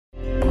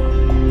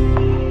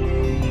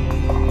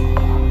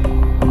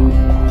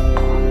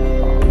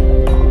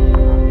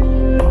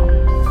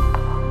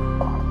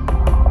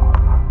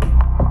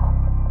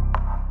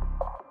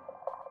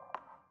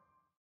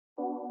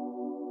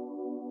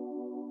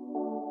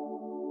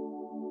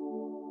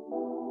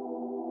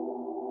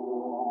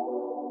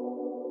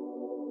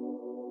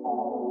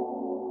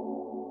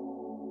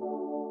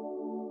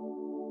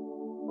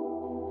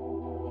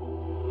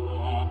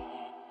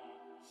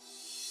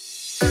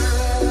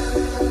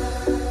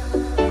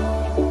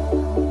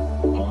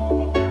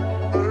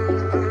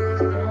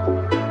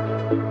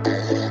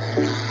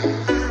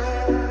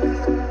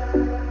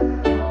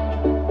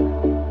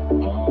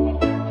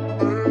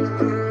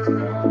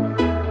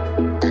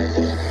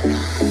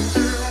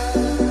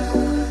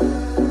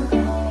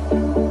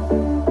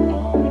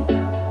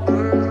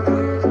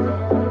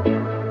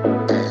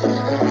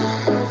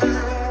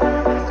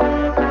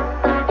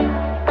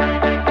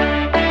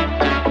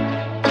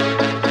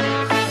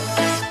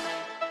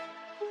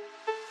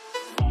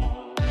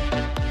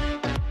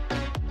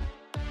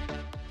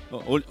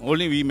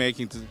only we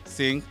making to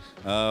think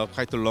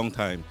quite a long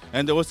time,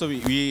 and also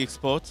we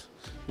export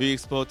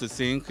the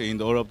zinc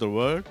in all of the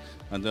world,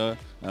 and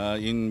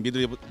in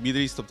Middle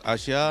East of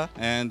Asia,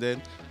 and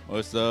then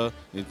also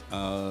in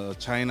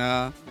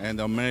China and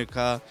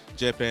America,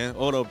 Japan,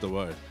 all over the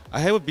world. I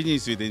have a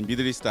business within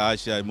Middle East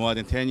Asia more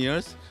than 10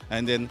 years,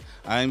 and then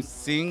I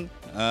think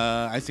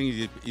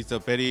it's a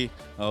very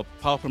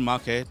powerful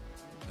market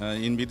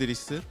in Middle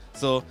East.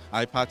 So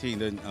I party in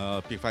the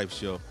BIG5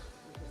 show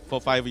for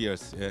 5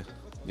 years. Yeah.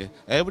 Yeah.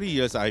 Every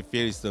year I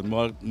feel it's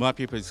more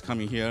people is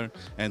coming here,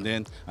 and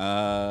then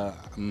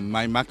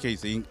my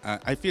market is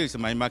I feel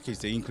my market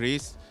is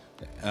increased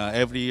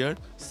every year.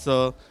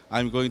 So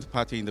I'm going to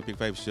party in the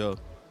BIG5 show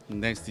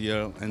next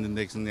year and the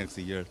next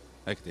year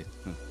like that.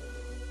 Yeah.